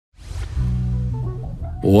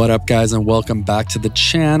What up, guys, and welcome back to the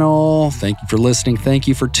channel. Thank you for listening. Thank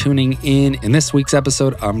you for tuning in. In this week's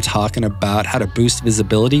episode, I'm talking about how to boost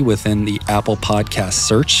visibility within the Apple Podcast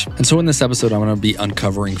search. And so in this episode, I'm going to be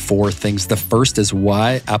uncovering 4 things. The first is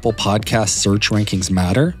why Apple Podcast search rankings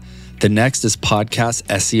matter. The next is podcast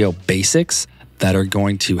SEO basics that are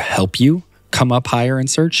going to help you come up higher in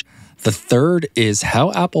search. The third is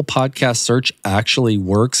how Apple Podcast search actually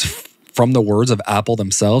works from the words of Apple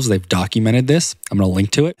themselves. They've documented this. I'm going to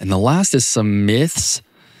link to it. And the last is some myths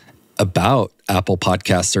about Apple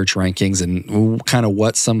Podcast search rankings and kind of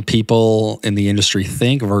what some people in the industry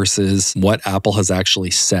think versus what Apple has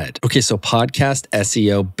actually said. Okay, so podcast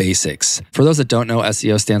SEO basics. For those that don't know,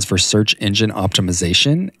 SEO stands for search engine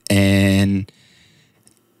optimization. And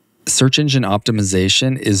search engine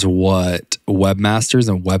optimization is what webmasters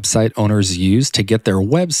and website owners use to get their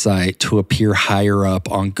website to appear higher up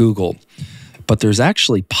on Google. But there's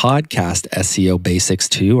actually podcast SEO basics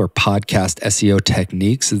too, or podcast SEO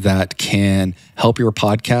techniques that can help your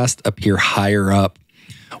podcast appear higher up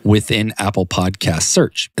within Apple Podcast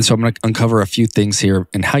search. And so I'm going to uncover a few things here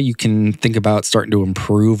and how you can think about starting to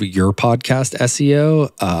improve your podcast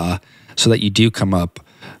SEO so that you do come up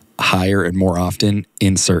higher and more often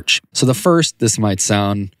in search. So the first, this might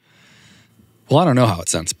sound, well, I don't know how it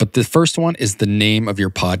sounds, but the first one is the name of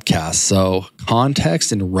your podcast. So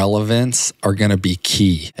context and relevance are going to be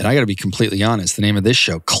key. And I got to be completely honest, the name of this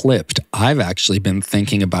show, Clipped, I've actually been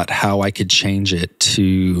thinking about how I could change it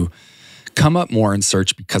to come up more in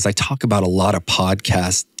search because I talk about a lot of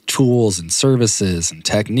podcast tools and services and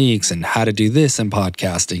techniques and how to do this in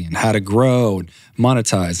podcasting and how to grow and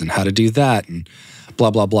monetize and how to do that and blah,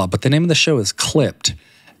 blah, blah. But the name of the show is Clipped.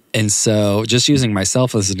 And so just using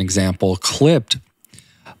myself as an example, Clipped,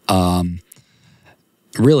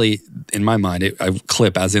 really, in my mind, I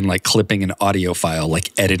clip as in like clipping an audio file,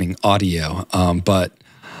 like editing audio. But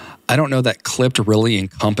I don't know that Clipped really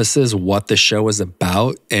encompasses what the show is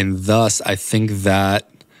about. And thus, I think that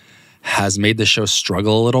has made the show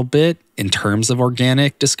struggle a little bit in terms of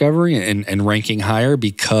organic discovery and ranking higher,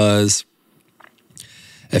 because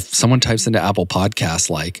if someone types into Apple Podcasts,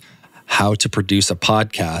 like how to produce a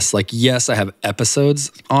podcast, like, yes, I have episodes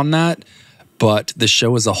on that, but the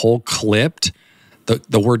show as a whole, Clipped,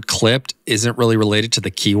 the word clipped isn't really related to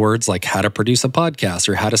the keywords like how to produce a podcast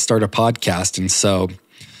or how to start a podcast. And so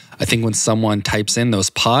I think when someone types in those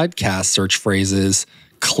podcast search phrases,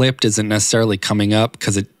 clipped isn't necessarily coming up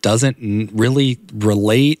because it doesn't really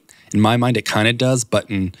relate. In my mind, it kind of does, but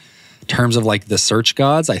in terms of like the search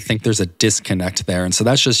gods, I think there's a disconnect there. And so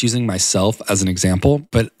that's just using myself as an example.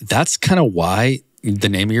 But that's kind of why the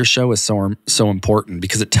name of your show is so important,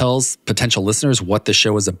 because it tells potential listeners what the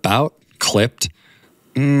show is about. Clipped,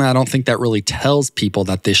 I don't think that really tells people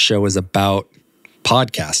that this show is about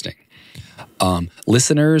podcasting.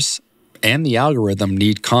 Listeners and the algorithm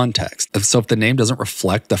need context. So if the name doesn't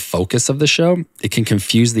reflect the focus of the show, it can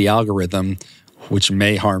confuse the algorithm, which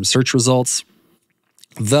may harm search results,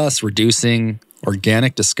 thus reducing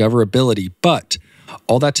organic discoverability. But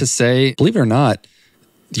all that to say, believe it or not,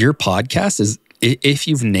 your podcast is, if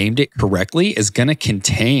you've named it correctly, is going to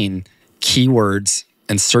contain keywords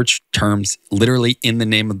and search terms literally in the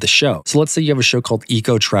name of the show. So let's say you have a show called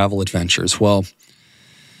Eco Travel Adventures. Well,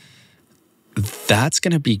 that's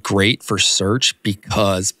going to be great for search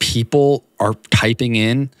because people are typing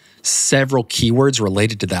in several keywords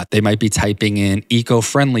related to that. They might be typing in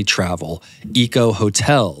eco-friendly travel, eco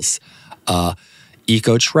hotels,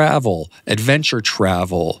 eco travel, adventure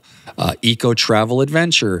travel, eco travel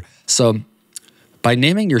adventure. So by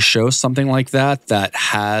naming your show something like that, that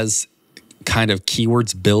has kind of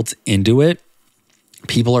keywords built into it,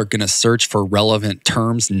 people are going to search for relevant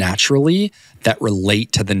terms naturally that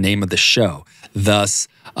relate to the name of the show. Thus,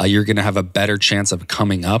 you're going to have a better chance of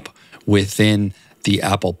coming up within the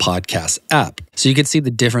Apple Podcast app. So you can see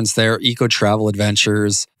the difference there, Eco Travel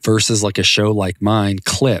Adventures versus like a show like mine,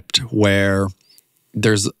 Clipped, where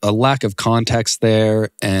there's a lack of context there,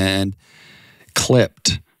 and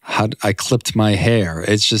Clipped, how I clipped my hair.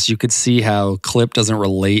 It's just, you could see how Clipped doesn't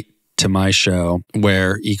relate to my show,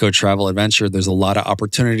 where Eco Travel Adventure, there's a lot of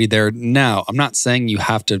opportunity there. Now, I'm not saying you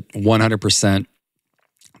have to 100%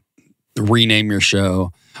 rename your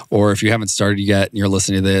show, or if you haven't started yet and you're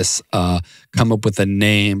listening to this, come up with a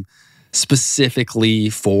name specifically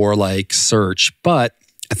for like search. But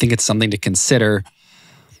I think it's something to consider.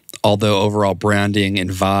 Although overall branding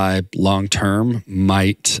and vibe long-term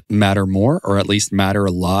might matter more, or at least matter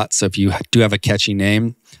a lot. So if you do have a catchy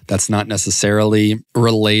name, that's not necessarily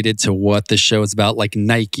related to what the show is about, like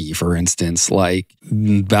Nike, for instance. Like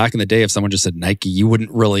back in the day, if someone just said Nike, you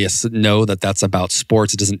wouldn't really know that that's about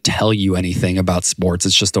sports. It doesn't tell you anything about sports.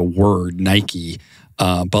 It's just a word, Nike.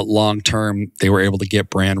 But long-term, they were able to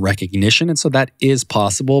get brand recognition. And so that is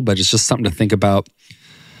possible, but it's just something to think about.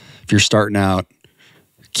 If you're starting out,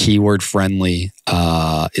 keyword friendly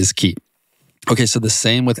is key. Okay, so the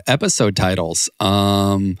same with episode titles.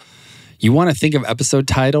 You want to think of episode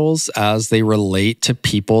titles as they relate to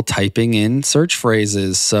people typing in search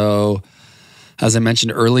phrases. So as I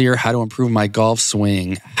mentioned earlier, how to improve my golf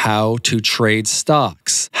swing, how to trade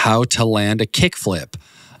stocks, how to land a kickflip.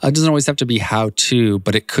 It doesn't always have to be how to,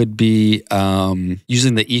 but it could be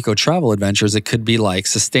using the eco travel adventures. It could be like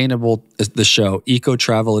sustainable, the show Eco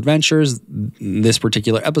Travel Adventures. This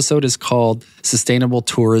particular episode is called Sustainable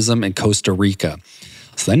Tourism in Costa Rica.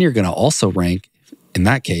 So then you're going to also rank, in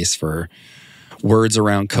that case, for words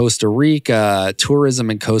around Costa Rica, tourism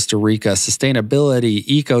in Costa Rica, sustainability,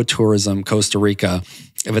 ecotourism, Costa Rica.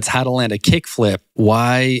 If it's how to land a kickflip,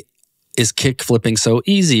 why is kick flipping so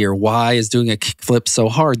easy, or why is doing a kickflip so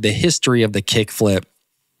hard? The history of the kickflip,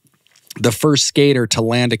 the first skater to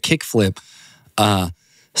land a kickflip.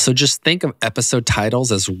 So just think of episode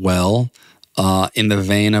titles as well, in the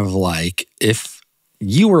vein of like, if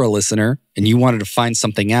you were a listener and you wanted to find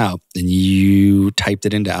something out and you typed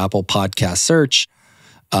it into Apple Podcast search,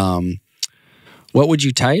 what would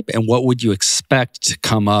you type and what would you expect to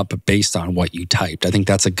come up based on what you typed? I think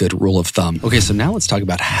that's a good rule of thumb. Okay, so now let's talk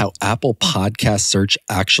about how Apple Podcast search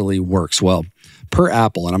actually works. Well, per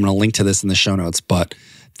Apple, and I'm going to link to this in the show notes, but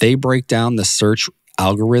they break down the search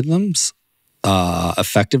algorithms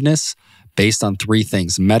effectiveness based on three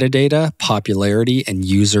things: metadata, popularity, and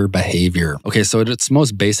user behavior. Okay, so at its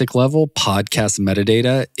most basic level, podcast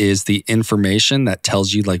metadata is the information that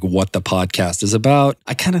tells you like what the podcast is about.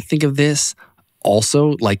 I kind of think of this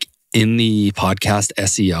also like in the podcast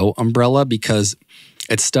SEO umbrella, because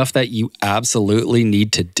it's stuff that you absolutely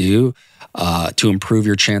need to do to improve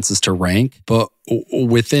your chances to rank. But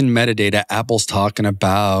within metadata, Apple's talking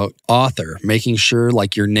about author, making sure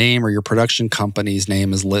like your name or your production company's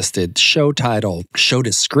name is listed, show title, show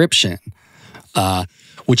description,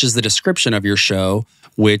 which is the description of your show,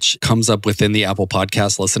 which comes up within the Apple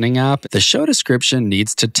Podcast listening app. The show description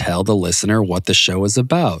needs to tell the listener what the show is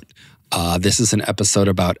about. This is an episode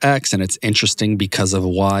about X and it's interesting because of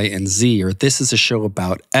Y and Z, or this is a show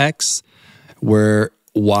about X where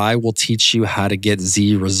Y will teach you how to get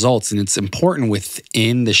Z results. And it's important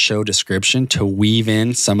within the show description to weave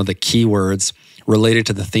in some of the keywords related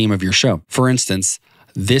to the theme of your show. For instance,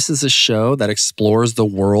 this is a show that explores the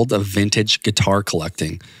world of vintage guitar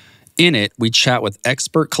collecting. In it, we chat with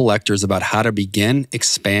expert collectors about how to begin,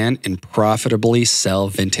 expand, and profitably sell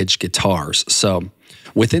vintage guitars. So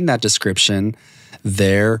within that description,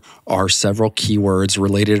 there are several keywords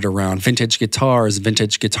related around vintage guitars,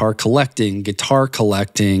 vintage guitar collecting,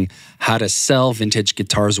 how to sell vintage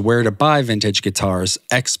guitars, where to buy vintage guitars,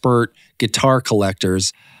 expert guitar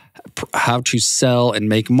collectors, how to sell and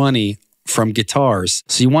make money from guitars.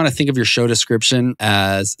 So you want to think of your show description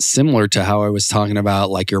as similar to how I was talking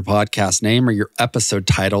about like your podcast name or your episode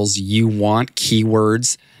titles. You want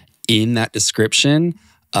keywords in that description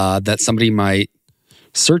that somebody might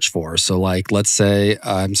search for. So like, let's say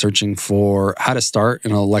I'm searching for how to start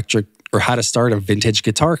an electric or how to start a vintage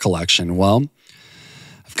guitar collection. Well,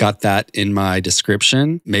 I've got that in my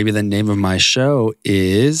description. Maybe the name of my show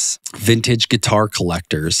is Vintage Guitar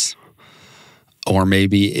Collectors, or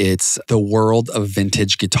maybe it's The World of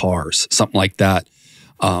Vintage Guitars, something like that.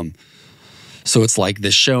 So it's like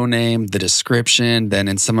the show name, the description, then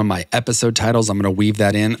in some of my episode titles, I'm going to weave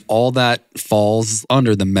that in. All that falls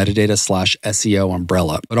under the metadata / SEO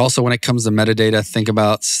umbrella. But also when it comes to metadata, think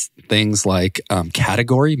about things like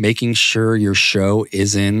category, making sure your show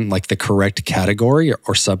is in like the correct category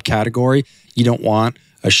or subcategory. You don't want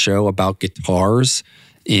a show about guitars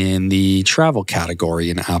in the travel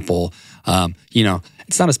category in Apple.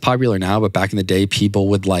 It's not as popular now, but back in the day, people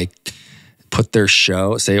would like put their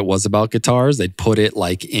show, say it was about guitars, they'd put it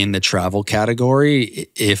like in the travel category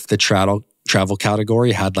if the travel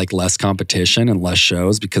category had like less competition and less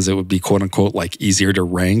shows, because it would be quote unquote like easier to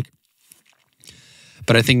rank.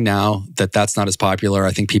 But I think now that that's not as popular,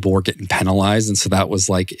 I think people were getting penalized. And so that was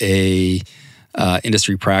like a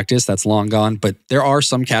industry practice that's long gone. But there are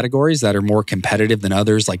some categories that are more competitive than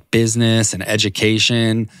others, like business and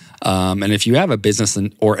education. And if you have a business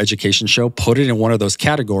or education show, put it in one of those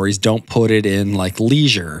categories. Don't put it in like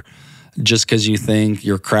leisure. just because you think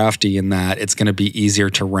you're crafty in that it's going to be easier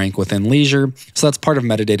to rank within leisure. So that's part of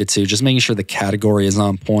metadata too, just making sure the category is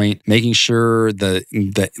on point, making sure the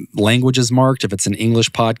language is marked if it's an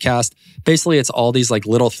English podcast. Basically, it's all these like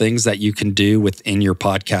little things that you can do within your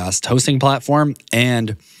podcast hosting platform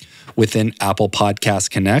and within Apple Podcast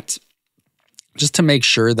Connect, just to make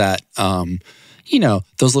sure that,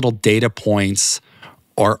 those little data points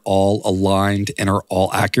are all aligned and are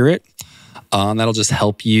all accurate. That'll just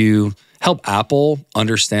help Apple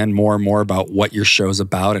understand more and more about what your show's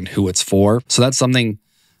about and who it's for. So that's something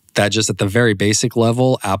that just at the very basic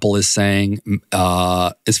level, Apple is saying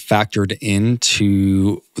is factored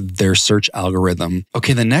into their search algorithm.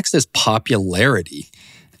 Okay, the next is popularity.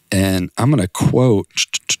 And I'm going to quote,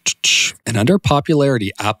 and under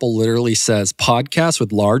popularity, Apple literally says, podcasts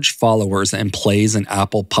with large followers and plays in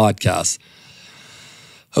Apple Podcasts.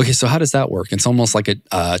 Okay, so how does that work? It's almost like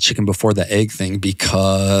a chicken before the egg thing,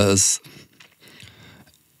 because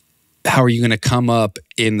how are you going to come up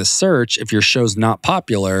in the search if your show's not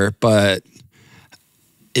popular? But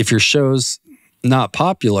if your show's not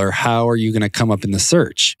popular, how are you going to come up in the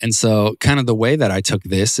search? And so kind of the way that I took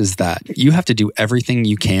this is that you have to do everything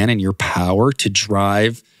you can in your power to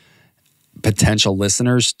drive potential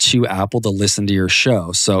listeners to Apple to listen to your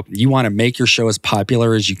show. So you want to make your show as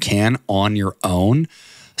popular as you can on your own,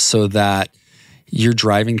 so that you're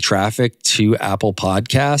driving traffic to Apple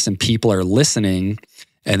Podcasts and people are listening.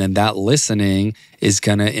 And then that listening is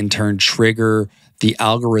going to in turn trigger the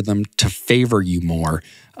algorithm to favor you more.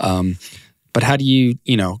 But how do you,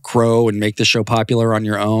 grow and make the show popular on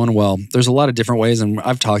your own? Well, there's a lot of different ways, and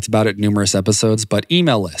I've talked about it in numerous episodes, but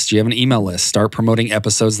email list. You have an email list. Start promoting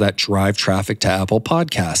episodes that drive traffic to Apple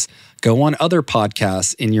Podcasts. Go on other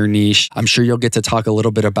podcasts in your niche. I'm sure you'll get to talk a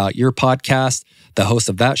little bit about your podcast. The host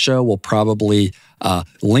of that show will probably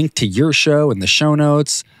link to your show in the show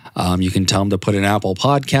notes. You can tell them to put an Apple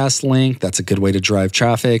Podcast link. That's a good way to drive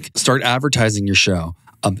traffic. Start advertising your show.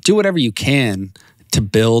 Do whatever you can to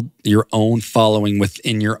build your own following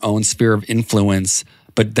within your own sphere of influence,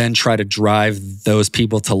 but then try to drive those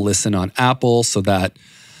people to listen on Apple so that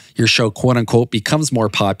your show, quote unquote, becomes more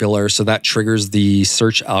popular. So that triggers the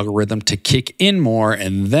search algorithm to kick in more.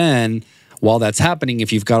 And then while that's happening,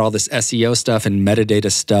 if you've got all this SEO stuff and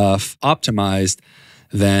metadata stuff optimized,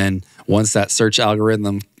 then once that search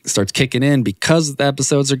algorithm starts kicking in, because the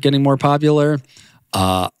episodes are getting more popular,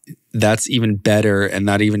 that's even better, and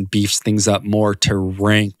that even beefs things up more to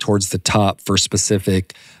rank towards the top for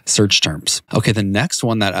specific search terms. Okay, the next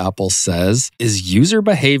one that Apple says is user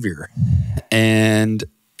behavior. And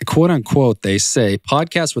quote unquote, they say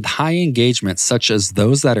podcasts with high engagement, such as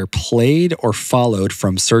those that are played or followed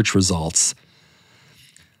from search results.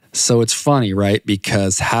 So it's funny, right?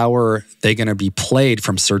 Because how are they going to be played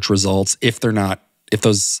from search results if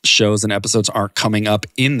those shows and episodes aren't coming up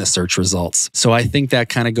in the search results? So I think that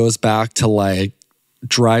kind of goes back to like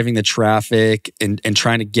driving the traffic and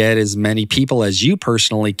trying to get as many people as you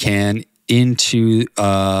personally can into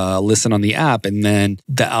listen on the app. And then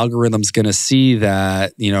the algorithm's going to see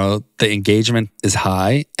that, the engagement is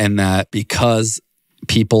high, and that because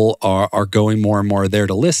people are going more and more there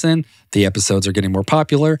to listen, the episodes are getting more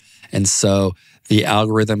popular. And so the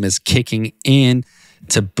algorithm is kicking in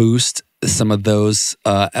to boost some of those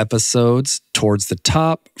episodes towards the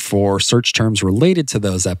top for search terms related to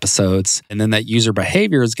those episodes. And then that user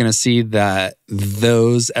behavior is going to see that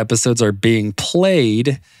those episodes are being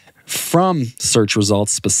played from search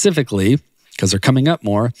results specifically because they're coming up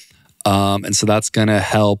more. And so that's going to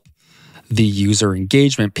help the user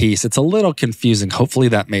engagement piece. It's a little confusing. Hopefully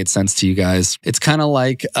that made sense to you guys. It's kind of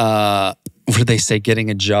like, what do they say, getting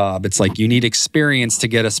a job? It's like you need experience to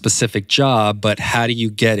get a specific job, but how do you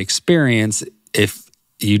get experience if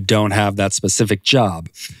you don't have that specific job?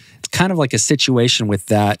 It's kind of like a situation with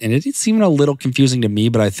that. And it's even a little confusing to me,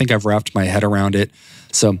 but I think I've wrapped my head around it.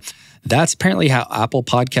 So that's apparently how Apple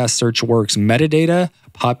Podcast Search works: metadata,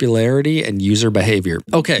 popularity, and user behavior.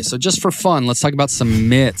 Okay, so just for fun, let's talk about some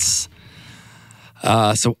myths.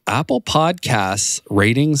 So Apple Podcasts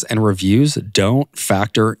ratings and reviews don't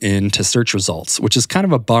factor into search results, which is kind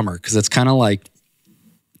of a bummer because it's kind of like,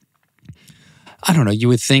 I don't know, you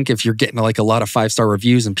would think if you're getting like a lot of 5-star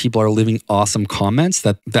reviews and people are leaving awesome comments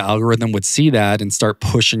that the algorithm would see that and start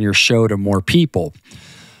pushing your show to more people.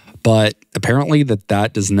 But apparently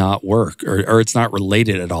that does not work, or it's not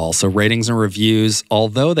related at all. So ratings and reviews,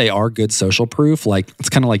 although they are good social proof, like it's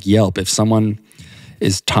kind of like Yelp. If someone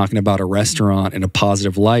is talking about a restaurant in a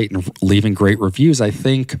positive light and leaving great reviews, I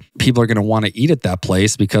think people are going to want to eat at that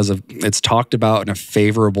place because of it's talked about in a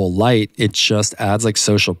favorable light. It just adds like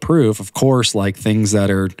social proof. Of course, like things that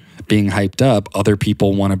are being hyped up, other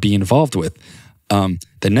people want to be involved with.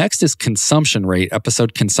 The next is consumption rate,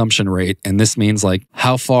 episode consumption rate. And this means like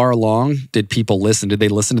how far along did people listen? Did they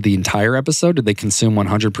listen to the entire episode? Did they consume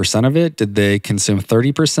 100% of it? Did they consume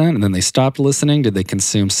 30% and then they stopped listening? Did they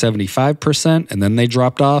consume 75% and then they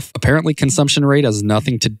dropped off? Apparently consumption rate has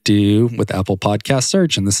nothing to do with Apple Podcast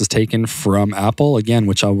search. And this is taken from Apple again,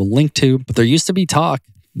 which I will link to. But there used to be talk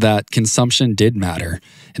that consumption did matter.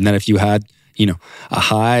 And that if you had a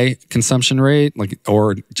high consumption rate, like,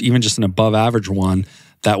 or even just an above average one,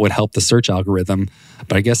 that would help the search algorithm.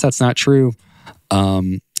 But I guess that's not true.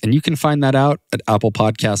 And you can find that out at Apple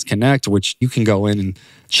Podcast Connect, which you can go in and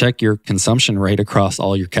check your consumption rate across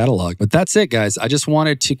all your catalog. But that's it, guys. I just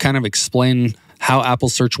wanted to kind of explain how Apple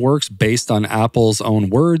Search works based on Apple's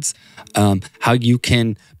own words, how you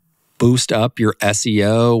can boost up your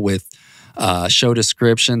SEO with show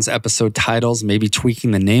descriptions, episode titles, maybe tweaking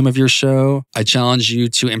the name of your show. I challenge you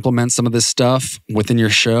to implement some of this stuff within your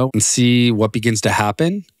show and see what begins to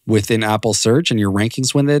happen within Apple Search and your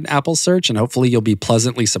rankings within Apple Search. And hopefully you'll be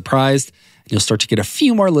pleasantly surprised. You'll start to get a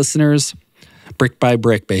few more listeners brick by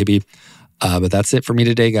brick, baby. But that's it for me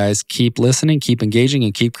today, guys. Keep listening, keep engaging,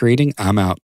 and keep creating. I'm out.